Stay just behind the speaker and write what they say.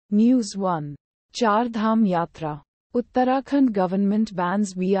News 1. Char Dham Yatra. Uttarakhand government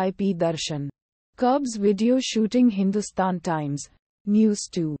bans VIP darshan. Curbs video shooting. Hindustan Times. News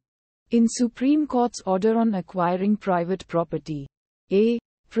 2. In Supreme Court's order on acquiring private property. A.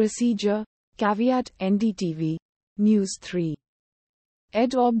 Procedure. Caveat. NDTV. News 3.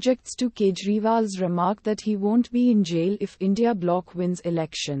 Aide objects to Kejriwal's remark that he won't be in jail if India Bloc wins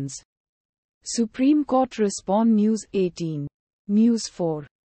elections. Supreme Court Respon. News 18. News 4.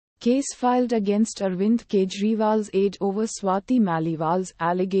 Case filed against Arvind Kejriwal's aide over Swati Maliwal's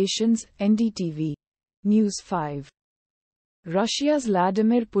allegations. NDTV. News 5. Russia's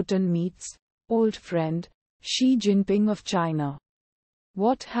Vladimir Putin meets old friend Xi Jinping of China.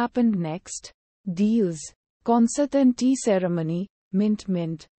 What happened next? Deals, concert and tea ceremony.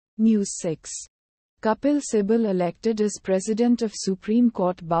 Mint. News 6. Kapil Sibal elected as President of Supreme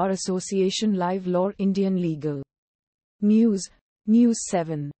Court Bar Association. Live Law. Indian Legal News. News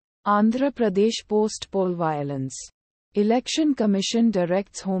 7. Andhra Pradesh post-poll violence. Election Commission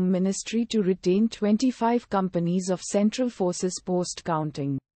directs Home Ministry to retain 25 companies of Central Forces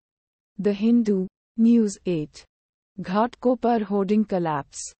post-counting. The Hindu. News 8. Ghatkopar hoarding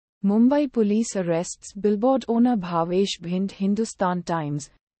collapse. Mumbai police arrests billboard owner Bhavesh Bhinde. Hindustan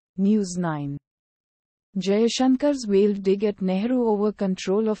Times. News 9. Jayashankar's veiled dig at Nehru over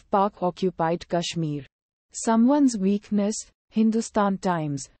control of Pak-occupied Kashmir. Someone's weakness. Hindustan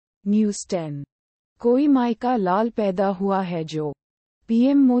Times. News 10. Koi mai ka lal paida hua hai jo.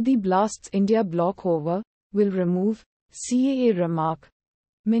 PM Modi blasts India Bloc over, will remove, CAA remark.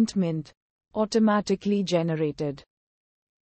 Mint. Automatically generated.